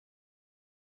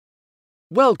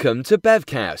Welcome to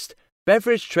Bevcast,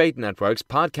 Beverage Trade Network's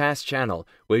podcast channel,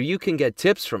 where you can get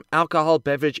tips from alcohol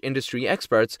beverage industry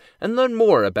experts and learn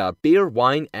more about beer,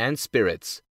 wine, and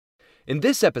spirits. In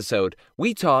this episode,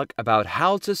 we talk about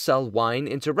how to sell wine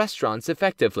into restaurants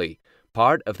effectively,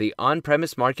 part of the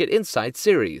On-Premise Market Insights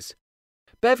series.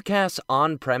 Bevcast's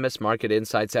On-Premise Market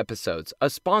Insights episodes are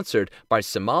sponsored by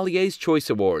Sommelier's Choice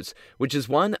Awards, which is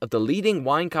one of the leading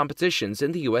wine competitions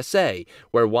in the USA,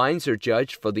 where wines are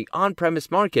judged for the on-premise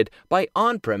market by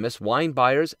on-premise wine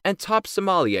buyers and top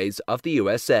sommeliers of the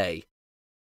USA.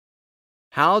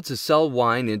 How to sell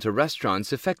wine into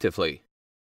restaurants effectively.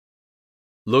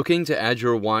 Looking to add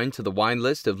your wine to the wine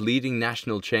list of leading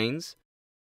national chains?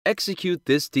 Execute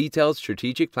this detailed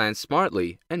strategic plan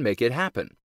smartly and make it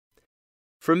happen.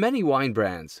 For many wine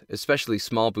brands, especially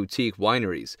small boutique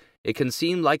wineries, it can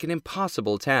seem like an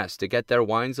impossible task to get their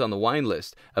wines on the wine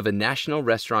list of a national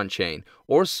restaurant chain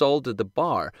or sold at the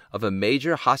bar of a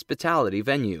major hospitality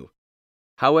venue.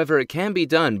 However, it can be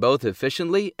done both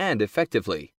efficiently and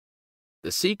effectively.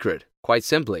 The secret, quite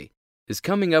simply, is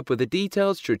coming up with a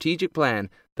detailed strategic plan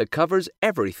that covers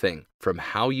everything from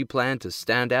how you plan to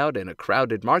stand out in a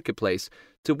crowded marketplace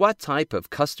to what type of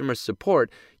customer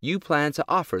support you plan to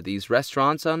offer these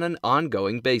restaurants on an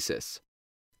ongoing basis.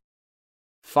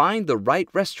 Find the right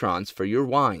restaurants for your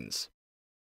wines.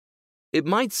 It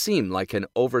might seem like an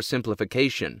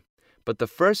oversimplification, but the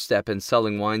first step in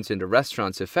selling wines into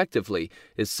restaurants effectively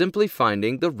is simply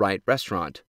finding the right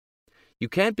restaurant. You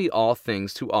can't be all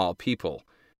things to all people,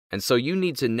 and so you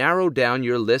need to narrow down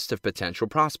your list of potential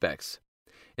prospects.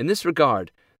 In this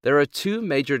regard, there are two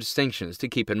major distinctions to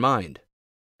keep in mind.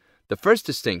 The first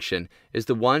distinction is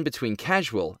the one between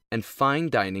casual and fine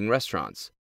dining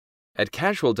restaurants. At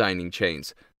casual dining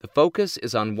chains, the focus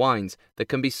is on wines that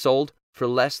can be sold for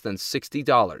less than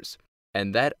 $60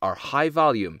 and that are high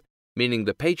volume, meaning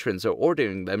the patrons are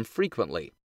ordering them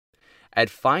frequently. At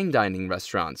fine dining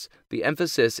restaurants, the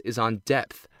emphasis is on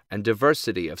depth and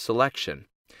diversity of selection,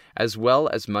 as well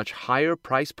as much higher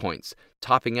price points,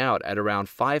 topping out at around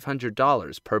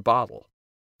 $500 per bottle.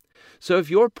 So if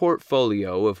your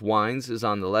portfolio of wines is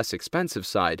on the less expensive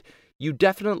side, you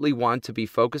definitely want to be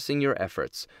focusing your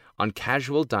efforts on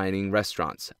casual dining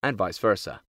restaurants and vice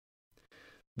versa.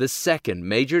 The second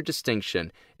major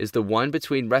distinction is the one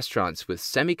between restaurants with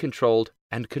semi-controlled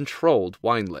and controlled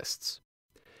wine lists.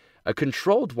 A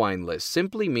controlled wine list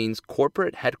simply means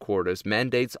corporate headquarters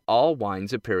mandates all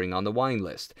wines appearing on the wine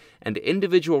list, and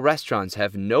individual restaurants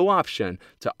have no option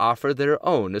to offer their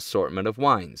own assortment of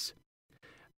wines.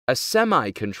 A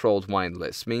semi-controlled wine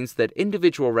list means that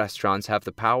individual restaurants have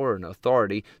the power and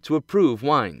authority to approve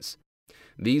wines.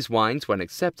 These wines, when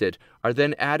accepted, are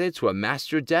then added to a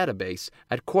master database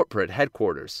at corporate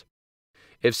headquarters.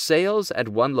 If sales at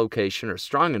one location are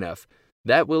strong enough,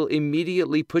 that will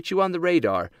immediately put you on the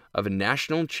radar of a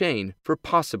national chain for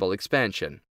possible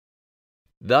expansion.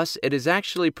 Thus, it is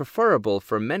actually preferable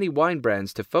for many wine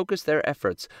brands to focus their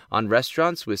efforts on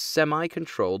restaurants with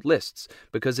semi-controlled lists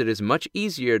because it is much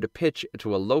easier to pitch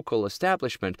to a local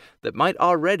establishment that might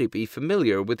already be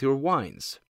familiar with your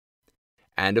wines.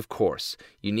 And of course,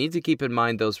 you need to keep in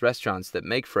mind those restaurants that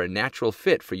make for a natural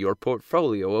fit for your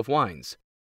portfolio of wines.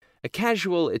 A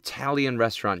casual Italian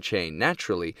restaurant chain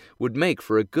naturally would make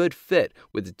for a good fit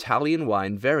with Italian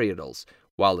wine varietals,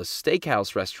 while a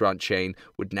steakhouse restaurant chain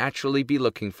would naturally be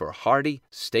looking for hearty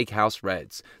steakhouse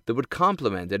reds that would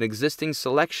complement an existing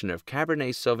selection of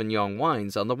Cabernet Sauvignon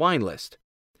wines on the wine list.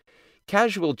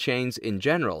 Casual chains in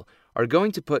general are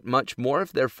going to put much more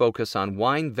of their focus on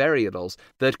wine varietals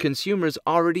that consumers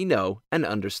already know and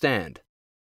understand.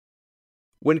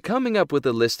 When coming up with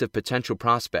a list of potential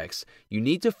prospects, you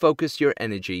need to focus your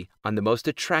energy on the most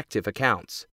attractive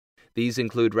accounts. These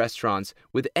include restaurants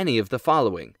with any of the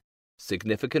following: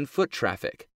 significant foot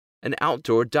traffic, an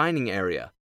outdoor dining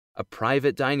area, a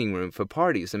private dining room for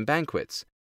parties and banquets,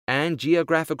 and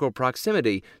geographical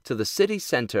proximity to the city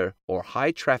center or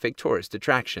high-traffic tourist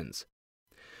attractions.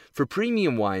 For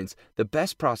premium wines, the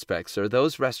best prospects are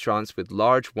those restaurants with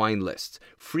large wine lists,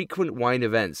 frequent wine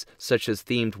events such as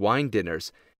themed wine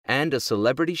dinners, and a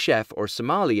celebrity chef or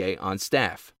sommelier on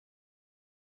staff.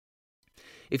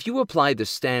 If you apply the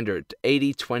standard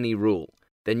 80-20 rule,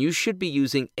 then you should be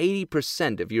using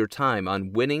 80% of your time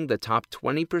on winning the top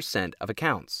 20% of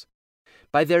accounts.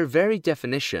 By their very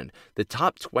definition, the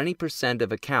top 20%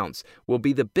 of accounts will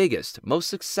be the biggest, most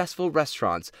successful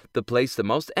restaurants that place the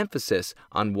most emphasis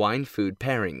on wine-food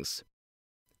pairings.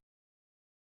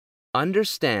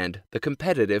 Understand the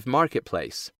competitive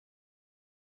marketplace.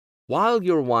 While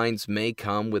your wines may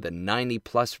come with a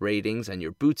 90-plus ratings and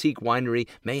your boutique winery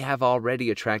may have already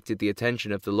attracted the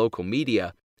attention of the local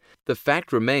media, The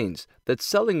fact remains that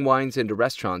selling wines into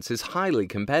restaurants is highly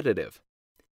competitive.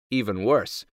 Even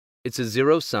worse, it's a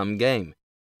zero-sum game,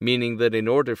 meaning that in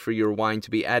order for your wine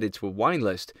to be added to a wine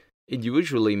list, it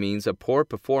usually means a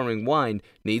poor-performing wine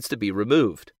needs to be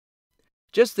removed.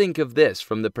 Just think of this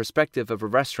from the perspective of a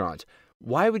restaurant.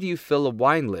 Why would you fill a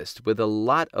wine list with a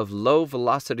lot of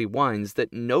low-velocity wines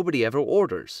that nobody ever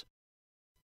orders?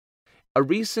 A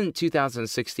recent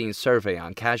 2016 survey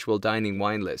on casual dining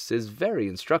wine lists is very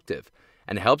instructive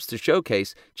and helps to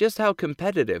showcase just how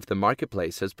competitive the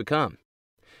marketplace has become.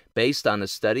 Based on a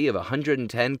study of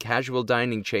 110 casual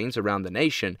dining chains around the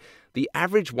nation, the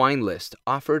average wine list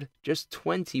offered just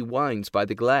 20 wines by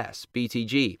the glass,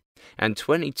 BTG, and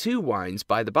 22 wines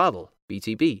by the bottle,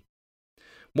 BTB.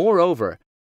 Moreover,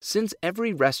 since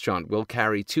every restaurant will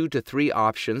carry 2 to 3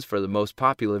 options for the most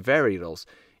popular varietals,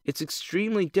 it's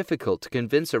extremely difficult to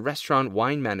convince a restaurant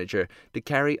wine manager to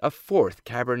carry a 4th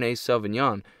Cabernet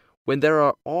Sauvignon when there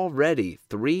are already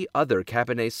 3 other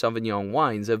Cabernet Sauvignon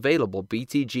wines available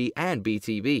BTG and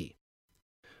BTB.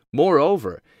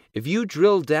 Moreover, if you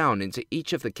drill down into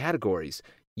each of the categories,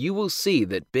 you will see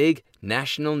that big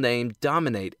national names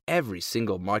dominate every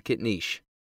single market niche.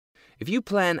 If you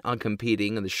plan on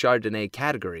competing in the Chardonnay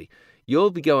category, you'll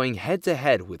be going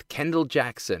head-to-head with Kendall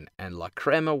Jackson and La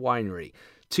Crema Winery,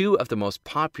 2 of the most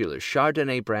popular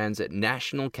Chardonnay brands at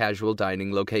national casual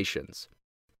dining locations.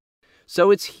 So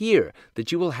it's here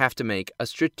that you will have to make a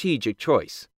strategic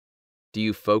choice. Do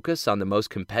you focus on the most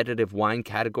competitive wine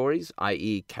categories,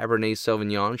 i.e. Cabernet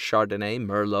Sauvignon, Chardonnay,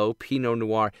 Merlot, Pinot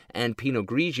Noir, and Pinot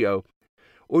Grigio,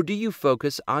 or do you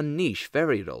focus on niche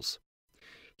varietals?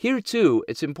 Here too,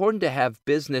 it's important to have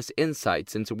business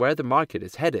insights into where the market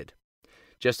is headed.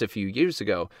 Just a few years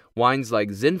ago, wines like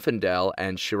Zinfandel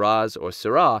and Shiraz or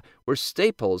Syrah were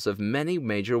staples of many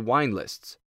major wine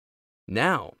lists.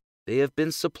 Now, they have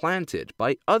been supplanted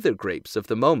by other grapes of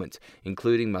the moment,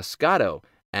 including Moscato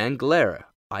and Glera,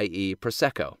 i.e.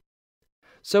 Prosecco.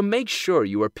 So make sure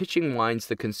you are pitching wines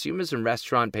that consumers and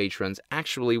restaurant patrons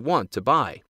actually want to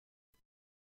buy.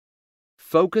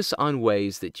 Focus on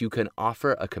ways that you can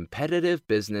offer a competitive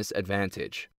business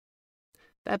advantage.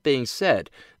 That being said,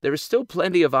 there is still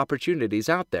plenty of opportunities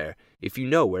out there if you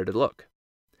know where to look.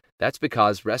 That's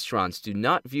because restaurants do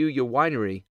not view your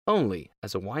winery only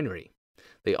as a winery.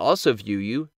 They also view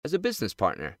you as a business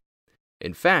partner.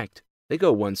 In fact, they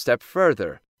go one step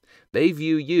further. They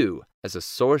view you as a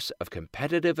source of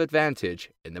competitive advantage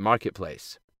in the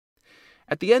marketplace.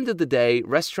 At the end of the day,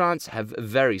 restaurants have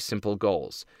very simple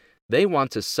goals. They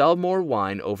want to sell more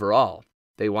wine overall.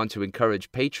 They want to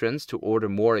encourage patrons to order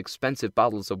more expensive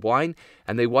bottles of wine,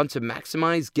 and they want to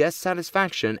maximize guest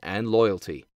satisfaction and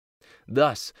loyalty.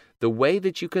 Thus, the way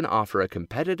that you can offer a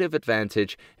competitive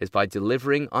advantage is by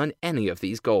delivering on any of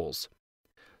these goals.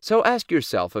 So ask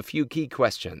yourself a few key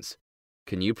questions.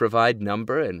 Can you provide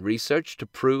number and research to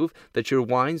prove that your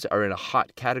wines are in a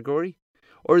hot category,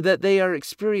 or that they are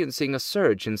experiencing a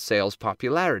surge in sales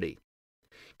popularity?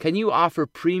 Can you offer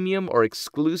premium or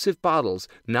exclusive bottles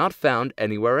not found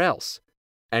anywhere else?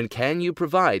 And can you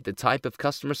provide the type of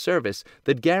customer service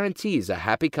that guarantees a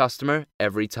happy customer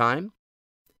every time?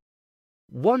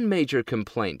 One major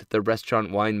complaint the restaurant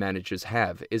wine managers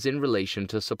have is in relation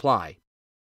to supply.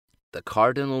 The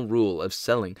cardinal rule of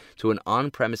selling to an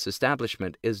on-premise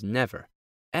establishment is never,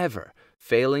 ever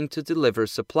failing to deliver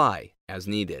supply as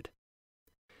needed.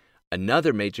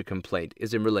 Another major complaint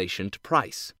is in relation to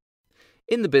price.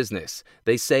 In the business,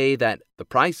 they say that the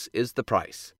price is the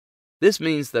price. This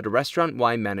means that a restaurant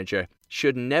wine manager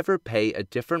should never pay a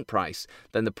different price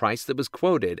than the price that was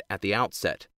quoted at the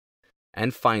outset.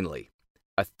 And finally,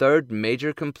 a third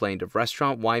major complaint of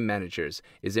restaurant wine managers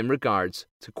is in regards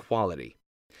to quality.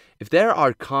 If there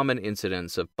are common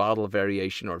incidents of bottle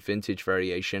variation or vintage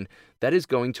variation, that is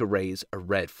going to raise a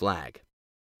red flag.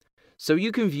 So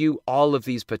you can view all of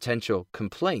these potential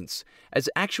complaints as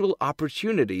actual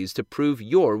opportunities to prove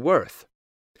your worth.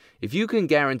 If you can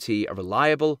guarantee a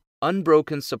reliable,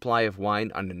 unbroken supply of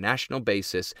wine on a national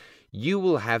basis, you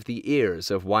will have the ears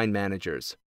of wine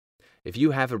managers. If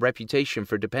you have a reputation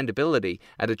for dependability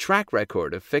and a track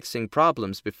record of fixing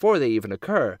problems before they even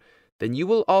occur, then you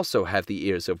will also have the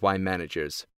ears of wine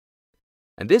managers.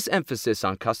 And this emphasis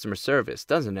on customer service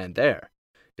doesn't end there.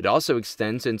 It also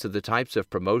extends into the types of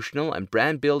promotional and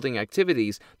brand-building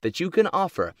activities that you can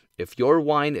offer if your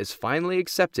wine is finally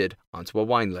accepted onto a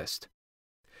wine list.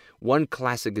 One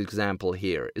classic example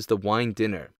here is the wine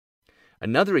dinner.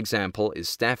 Another example is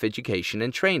staff education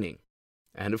and training.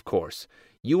 And of course,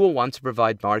 you will want to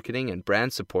provide marketing and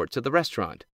brand support to the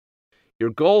restaurant. Your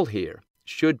goal here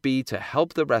should be to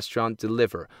help the restaurant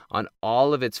deliver on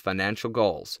all of its financial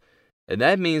goals, and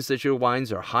that means that your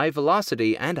wines are high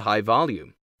velocity and high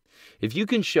volume. If you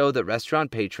can show that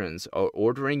restaurant patrons are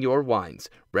ordering your wines,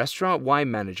 restaurant wine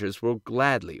managers will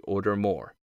gladly order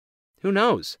more. Who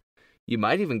knows? You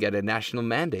might even get a national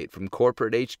mandate from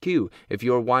corporate HQ if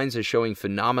your wines are showing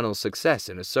phenomenal success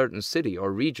in a certain city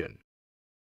or region.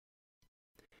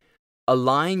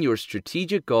 Align your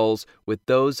strategic goals with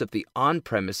those of the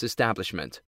on-premise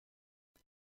establishment.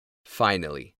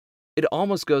 Finally, it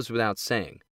almost goes without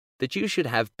saying that you should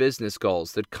have business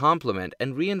goals that complement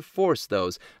and reinforce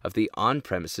those of the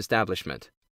on-premise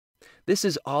establishment. This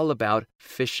is all about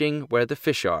fishing where the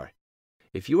fish are.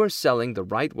 If you are selling the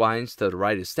right wines to the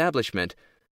right establishment,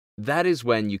 that is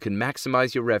when you can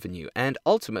maximize your revenue and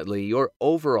ultimately your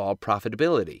overall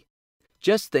profitability.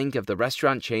 Just think of the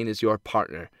restaurant chain as your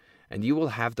partner, and you will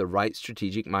have the right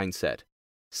strategic mindset.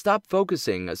 Stop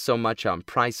focusing so much on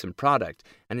price and product,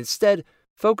 and instead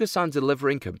focus on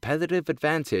delivering competitive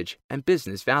advantage and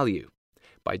business value.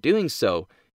 By doing so,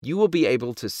 you will be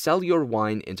able to sell your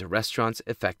wine into restaurants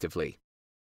effectively.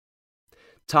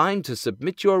 Time to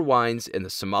submit your wines in the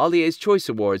Sommelier's Choice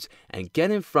Awards and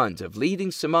get in front of leading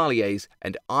sommeliers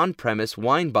and on-premise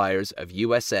wine buyers of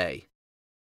USA.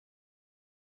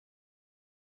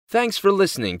 Thanks for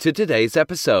listening to today's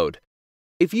episode.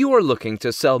 If you are looking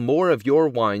to sell more of your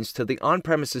wines to the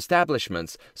on-premise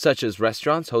establishments, such as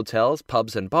restaurants, hotels,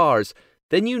 pubs, and bars,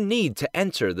 then you need to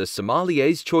enter the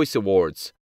Sommelier's Choice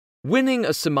Awards. Winning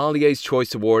a Sommelier's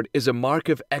Choice Award is a mark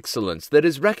of excellence that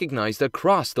is recognized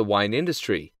across the wine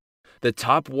industry. The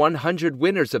top 100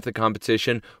 winners of the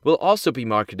competition will also be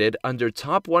marketed under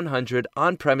Top 100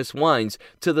 On-Premise Wines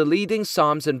to the leading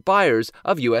somms and buyers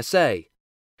of USA.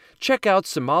 Check out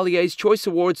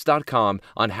sommelierschoiceawards.com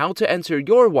on how to enter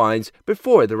your wines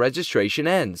before the registration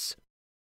ends.